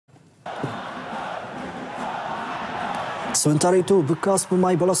Sementara itu, bekas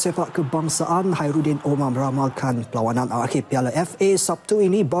pemain bola sepak kebangsaan Hairuddin Omar meramalkan perlawanan akhir Piala FA Sabtu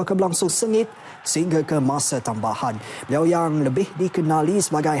ini bakal berlangsung sengit sehingga ke masa tambahan. Beliau yang lebih dikenali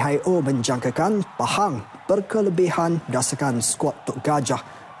sebagai Menjangkakan, Pahang, Berkelebihan berdasarkan skuad Tok Gajah,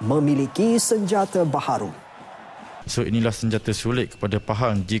 memiliki senjata baharu. So inilah senjata sulit kepada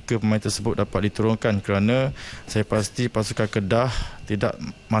Pahang jika pemain tersebut dapat diturunkan, kerana saya pasti pasukan Kedah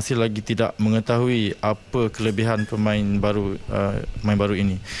masih lagi tidak mengetahui apa kelebihan pemain baru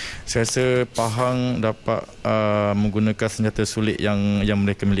ini. Saya rasa Pahang dapat menggunakan senjata sulit yang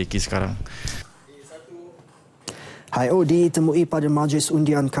mereka miliki sekarang. Ditemui pada majlis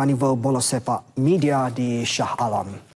undian Karnival Bola Sepak Media di Shah Alam.